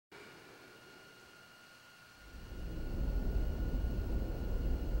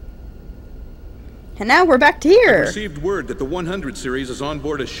And now we're back to I here. received word that the 100 series is on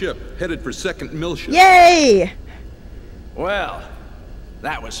board a ship headed for Second Miltia. Yay! Well,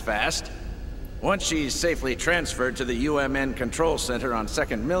 that was fast. Once she's safely transferred to the UMN Control Center on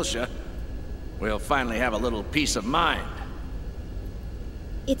Second Miltia, we'll finally have a little peace of mind.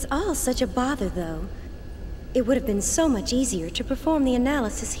 It's all such a bother, though. It would have been so much easier to perform the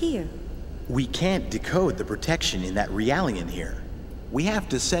analysis here. We can't decode the protection in that Realian here. We have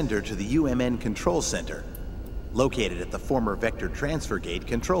to send her to the UMN Control Center, located at the former Vector Transfer Gate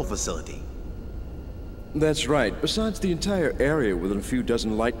control facility. That's right. Besides, the entire area within a few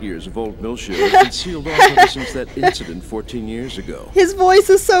dozen light years of old Miltia has been sealed off ever since that incident 14 years ago. His voice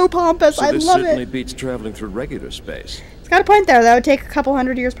is so pompous. So I love this certainly it. beats traveling through regular space. It's got a point there. That would take a couple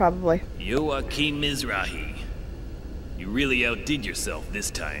hundred years probably. Joachim Mizrahi. You really outdid yourself this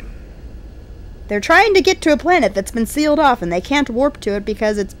time. They're trying to get to a planet that's been sealed off, and they can't warp to it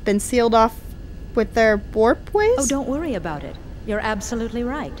because it's been sealed off with their warp ways? Oh, don't worry about it. You're absolutely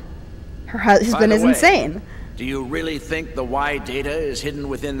right. Her husband is insane. Do you really think the Y data is hidden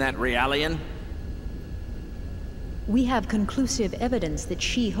within that Realian? We have conclusive evidence that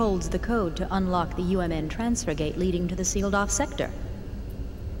she holds the code to unlock the UMN transfer gate leading to the sealed-off sector.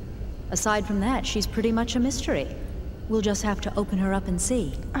 Aside from that, she's pretty much a mystery. We'll just have to open her up and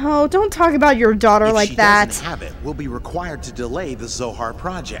see. Oh, don't talk about your daughter like that. If she doesn't have it, we'll be required to delay the Zohar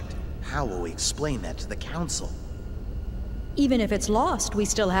project. How will we explain that to the Council? Even if it's lost, we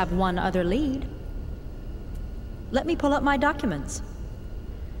still have one other lead. Let me pull up my documents.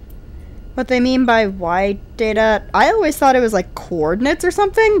 What they mean by Y data, I always thought it was like coordinates or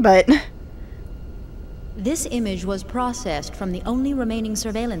something, but... This image was processed from the only remaining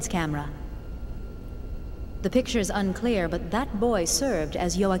surveillance camera. The picture's unclear, but that boy served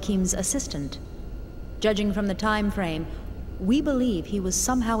as Joachim's assistant. Judging from the time frame, we believe he was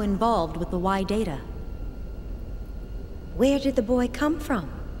somehow involved with the Y data. Where did the boy come from?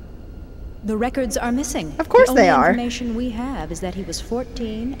 The records are missing. Of course they are. The only information we have is that he was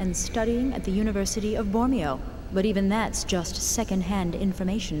 14 and studying at the University of Bormio. But even that's just second-hand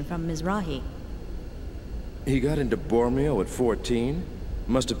information from Mizrahi. He got into Bormio at 14?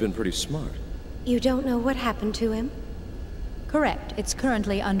 Must have been pretty smart. You don't know what happened to him? Correct. It's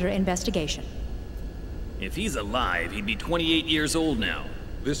currently under investigation. If he's alive, he'd be 28 years old now.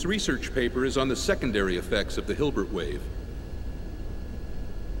 This research paper is on the secondary effects of the Hilbert wave.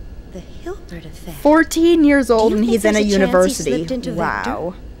 The Hilbert effect. 14 years old and he's in a there's a chance he university. slipped into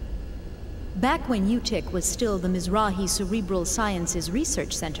Wow. Back when UTIC was still the Mizrahi Cerebral Sciences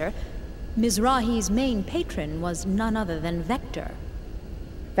Research Center, Mizrahi's main patron was none other than Vector.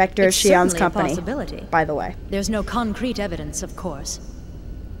 Vector is It's Shion's certainly a company, possibility. by the way. There's no concrete evidence, of course.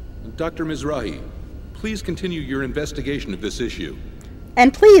 Dr. Mizrahi, please continue your investigation of this issue.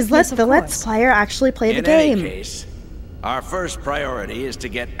 And please, let Yes, of the Let's course. Player actually play the In game. any case, our first priority is to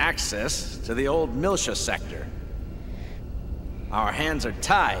get access to the old Miltia sector. Our hands are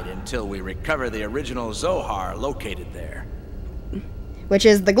tied until we recover the original Zohar located there. Which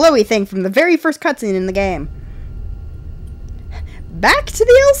is the glowy thing from the very first cutscene in the game. Back to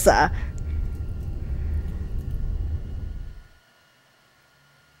the Elsa.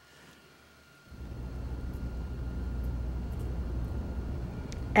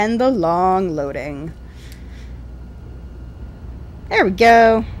 And the long loading. There we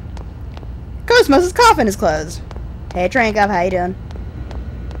go. Kos-mos' coffin is closed. Hey, Checkup, how you doing?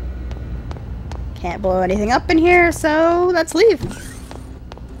 Can't blow anything up in here, so let's leave.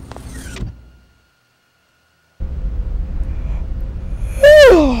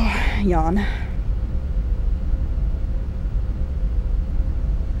 Yawn.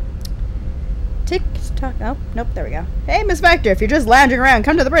 Tick-tock. Oh, nope, there we go. Hey, Miss Vector, if you're just lounging around,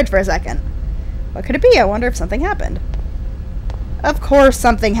 come to the bridge for a second. What could it be? I wonder if something happened. Of course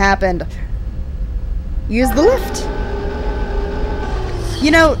something happened. Use the lift. You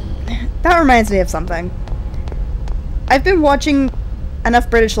know, that reminds me of something. I've been watching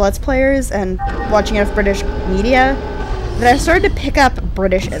enough British Let's Players and watching enough British media that I've started to pick up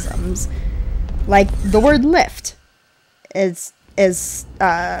Britishisms. Like, the word lift is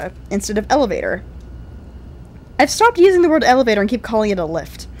instead of elevator. I've stopped using the word elevator and keep calling it a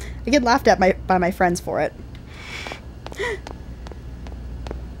lift. I get laughed at by my friends for it.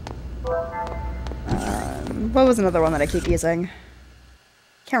 What was another one that I keep using?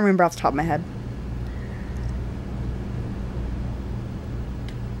 Can't remember off the top of my head.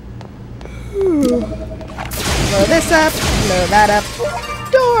 Blow this up, blow that up.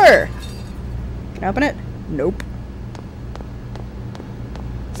 Door! Can I open it? Nope.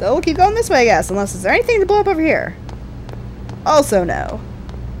 So we'll keep going this way, I guess, unless is there anything to blow up over here? Also no.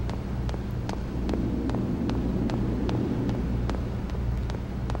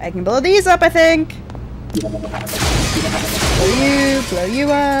 I can blow these up, I think. Blow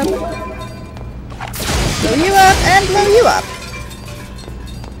you up. Blow you up, and blow you up.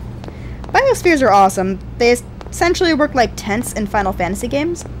 Biospheres are awesome. They essentially work like tents in Final Fantasy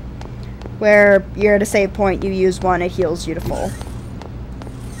games, where you're at a save point, you use one, it heals you to full.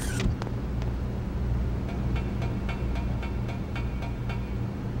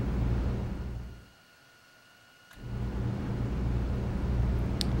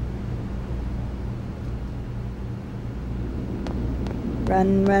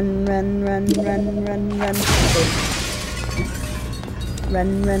 Run, run, run, run, run, run, run.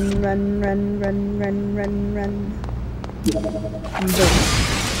 Run, run, run, run, run, run, run, run. And boom.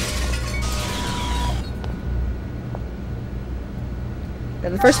 To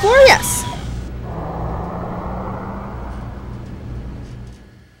the first floor? Yes.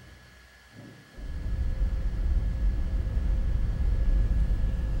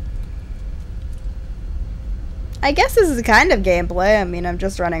 I guess this is a kind of gameplay. I mean, I'm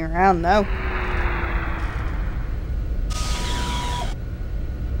just running around, though.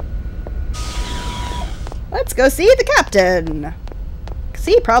 Let's go see the captain.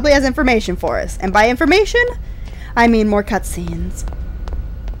 He probably has information for us. And by information, I mean more cutscenes.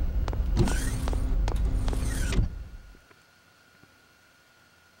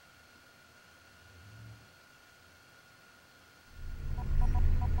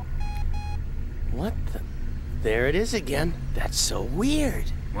 What the? There it is again. That's so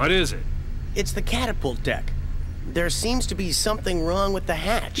weird. What is it? It's the catapult deck. There seems to be something wrong with the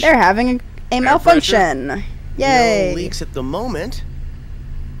hatch. They're having a malfunction. Yay. No leaks at the moment.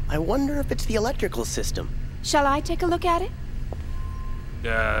 I wonder if it's the electrical system. Shall I take a look at it?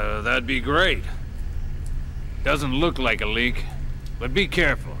 That'd be great. Doesn't look like a leak, but be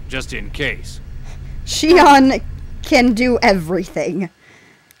careful, just in case. Shion can do everything.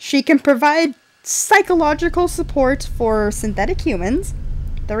 She can provide psychological support for synthetic humans,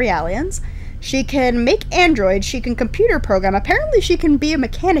 the Realians. She can make androids. She can computer program. Apparently she can be a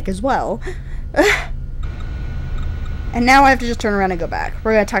mechanic as well. And now I have to just turn around and go back.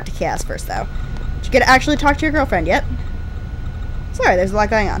 We're going to talk to Chaos first, though. Did you get to actually talk to your girlfriend yet? Sorry, there's a lot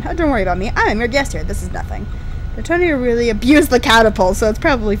going on. Oh, don't worry about me. I'm your guest here. This is nothing. Antonio really abused the catapult, so it's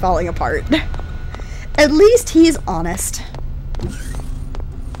probably falling apart. At least he's honest.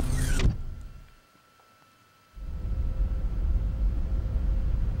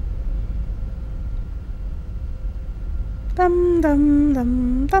 Dum dum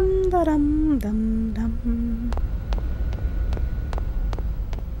dum dum da dum dum dum.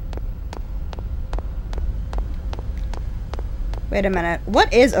 Wait a minute.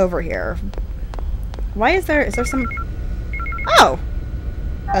 What is over here? Why is there some... Oh!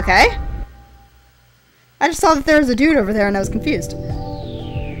 Okay. I just saw that there was a dude over there and I was confused.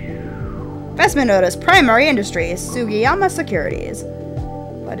 Investment notice. Primary industries. Sugiyama Securities.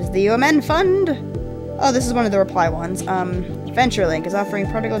 What is the UMN fund? Oh, this is one of the reply ones. VentureLink is offering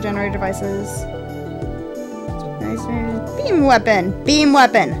particle generator devices. Beam weapon! Beam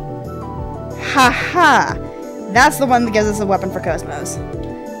weapon! Haha! That's the one that gives us a weapon for kos-mos.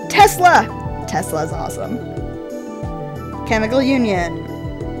 Tesla! Tesla's awesome. Chemical Union.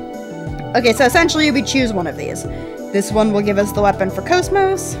 Okay, so essentially we choose one of these. This one will give us the weapon for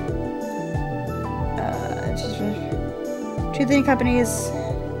kos-mos. Choose the companies.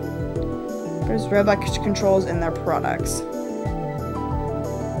 There's robot controls in their products.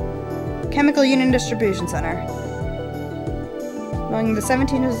 Chemical Union Distribution Center. Among the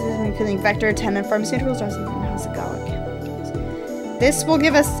 17 including Vector, 10, and Pharmaceuticals, Xenosaga. This will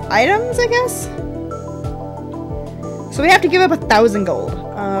give us items, I guess? So we have to give up 1,000 gold.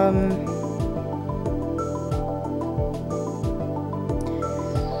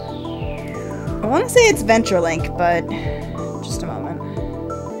 I want to say it's VentureLink, but just a moment.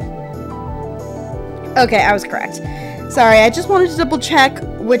 Okay, I was correct. Sorry, I just wanted to double check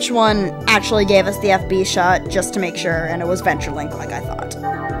which one actually gave us the FB shot, just to make sure, and it was VentureLink like I thought.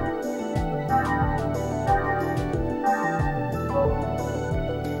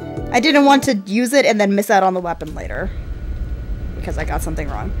 I didn't want to use it and then miss out on the weapon later, because I got something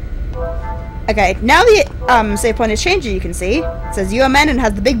wrong. Okay, now the save point is changing, you can see. It says UMN and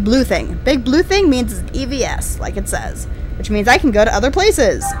has the big blue thing. Big blue thing means it's EVS, like it says, which means I can go to other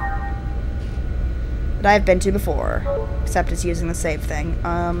places that I've been to before, except it's using the save thing.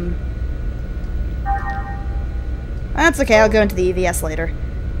 That's okay, I'll go into the EVS later.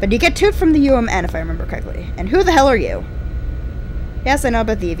 But you get to it from the UMN, if I remember correctly. And who the hell are you? Yes, I know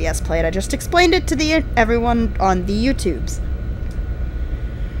about the EVS plate. I just explained it to everyone on the YouTubes.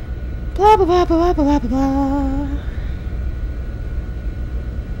 Blah, blah, blah, blah, blah, blah, blah.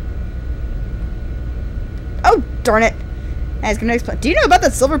 darn it. I was gonna explain. Do you know about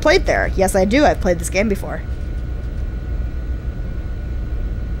that silver plate there? Yes, I do. I've played this game before.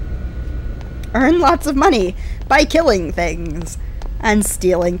 Earn lots of money by killing things and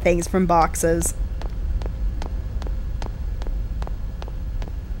stealing things from boxes.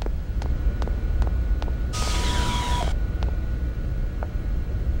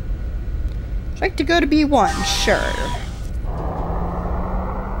 Would you like to go to B1? Sure.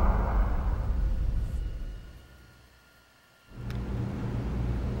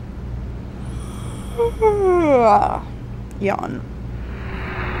 Yawn.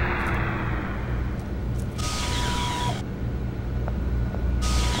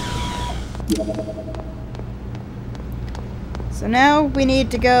 So now we need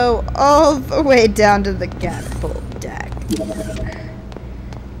to go all the way down to the catapult deck.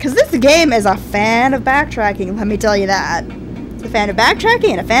 Because this game is a fan of backtracking, let me tell you that. It's a fan of backtracking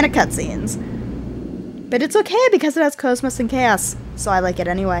and a fan of cutscenes. But it's okay because it has kos-mos and chaos, so I like it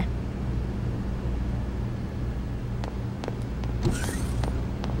anyway.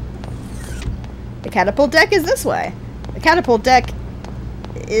 The catapult deck is this way. The catapult deck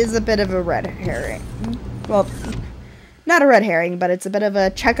is a bit of a red herring. Well, not a red herring, but it's a bit of a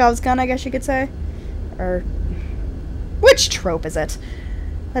Chekhov's gun, I guess you could say. Or, which trope is it?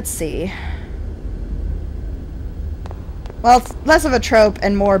 Let's see. Well, it's less of a trope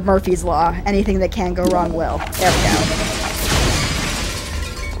and more Murphy's Law. Anything that can go wrong will. There we go.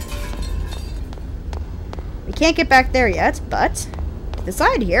 We can't get back there yet, but to the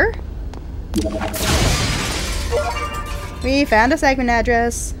side here, we found a segment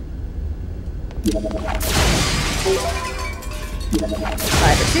address.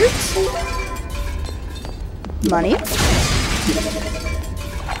 Fiber suit. Money.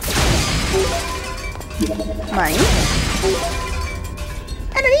 Money.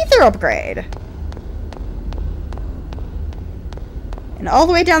 And an ether upgrade. And all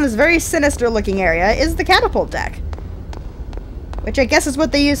the way down this very sinister looking area is the catapult deck. Which I guess is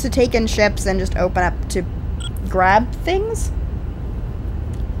what they use to take in ships and just open up to grab things.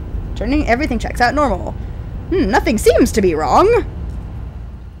 Turning everything checks out normal. Nothing seems to be wrong.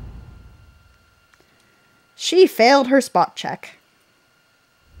 She failed her spot check.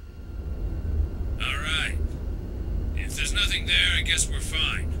 Alright. If there's nothing there, I guess we're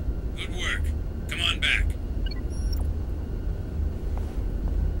fine. Good work. Come on back.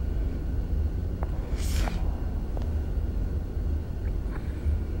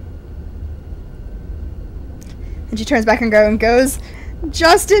 And she turns back and goes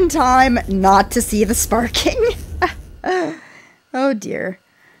just in time not to see the sparking. Oh dear.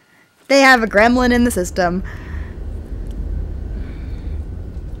 They have a gremlin in the system.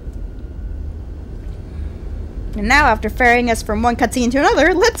 And now, after ferrying us from one cutscene to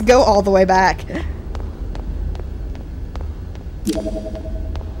another, let's go all the way back. Didn't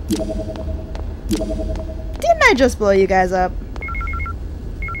I just blow you guys up?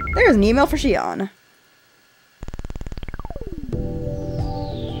 There's an email for Shion.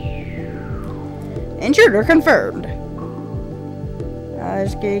 Intruder confirmed.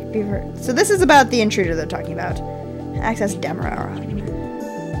 So this is about the intruder they're talking about. Access demo.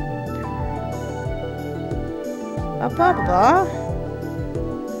 Blah, blah, blah.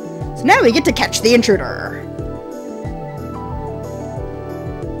 So now we get to catch the intruder.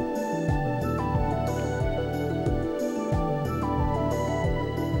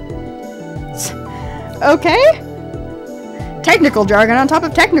 Okay. Technical jargon on top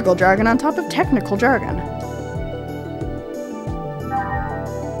of technical jargon on top of technical jargon.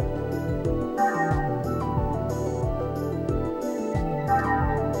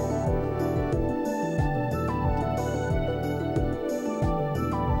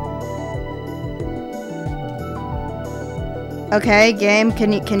 Okay, game,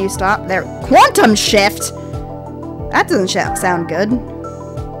 can you stop there? Quantum shift? That doesn't sound good.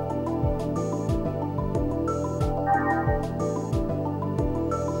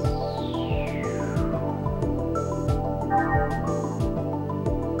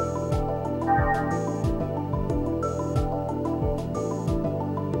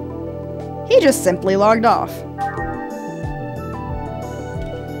 He just simply logged off.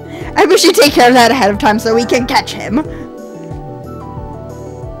 I wish you'd take care of that ahead of time so we can catch him.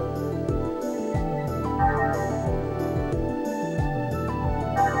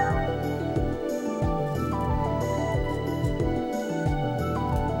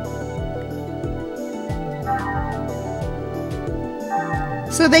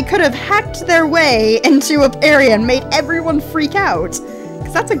 So they could have hacked their way into an area and made everyone freak out.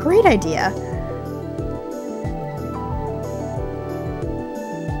 Because that's a great idea.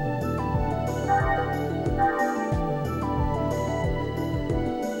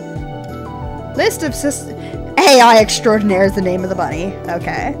 List of AI extraordinaire is the name of the bunny.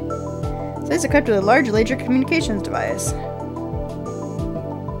 Okay. So it's equipped with a large laser communications device.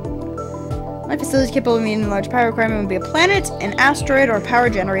 My facility is capable of meeting a large power requirement would be a planet, an asteroid, or a power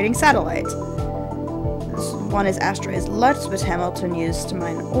generating satellite. This one is asteroid Lutz, which Hamilton used to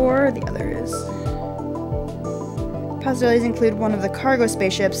mine ore. The other is... Possibilities include one of the cargo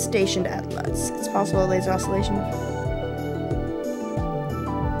spaceships stationed at Lutz. It's possible laser oscillation.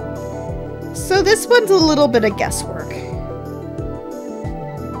 So this one's a little bit of guesswork.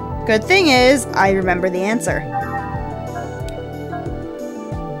 Good thing is, I remember the answer.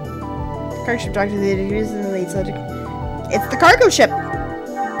 Cargo ship doctor it's the cargo ship!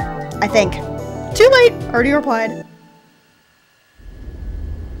 I think. Too late! Already replied.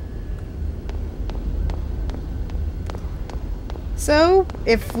 So,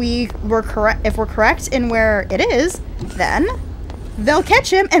 if we're correct in where it is, then they'll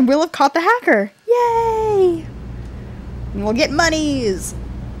catch him and we'll have caught the hacker. Yay! And we'll get monies.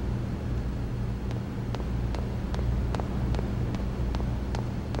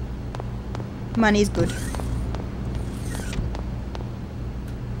 Money's good.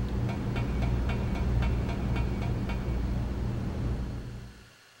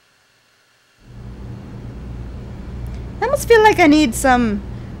 I almost feel like I need some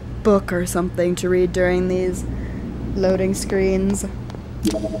book or something to read during these loading screens.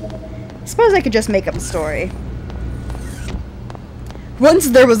 I suppose I could just make up a story. Once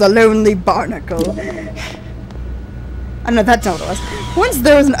there was a lonely barnacle. Oh no, that's not what it was. Once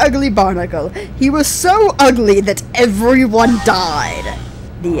there was an ugly barnacle. He was so ugly that everyone died.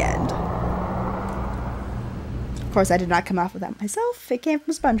 The end. Of course, I did not come off with that myself. It came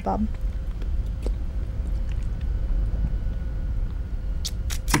from SpongeBob.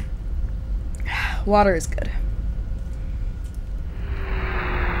 Water is good.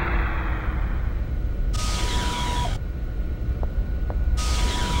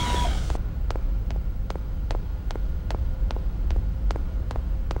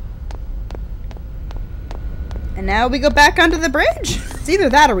 And now we go back onto the bridge. It's either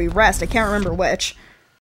that or we rest. I can't remember which.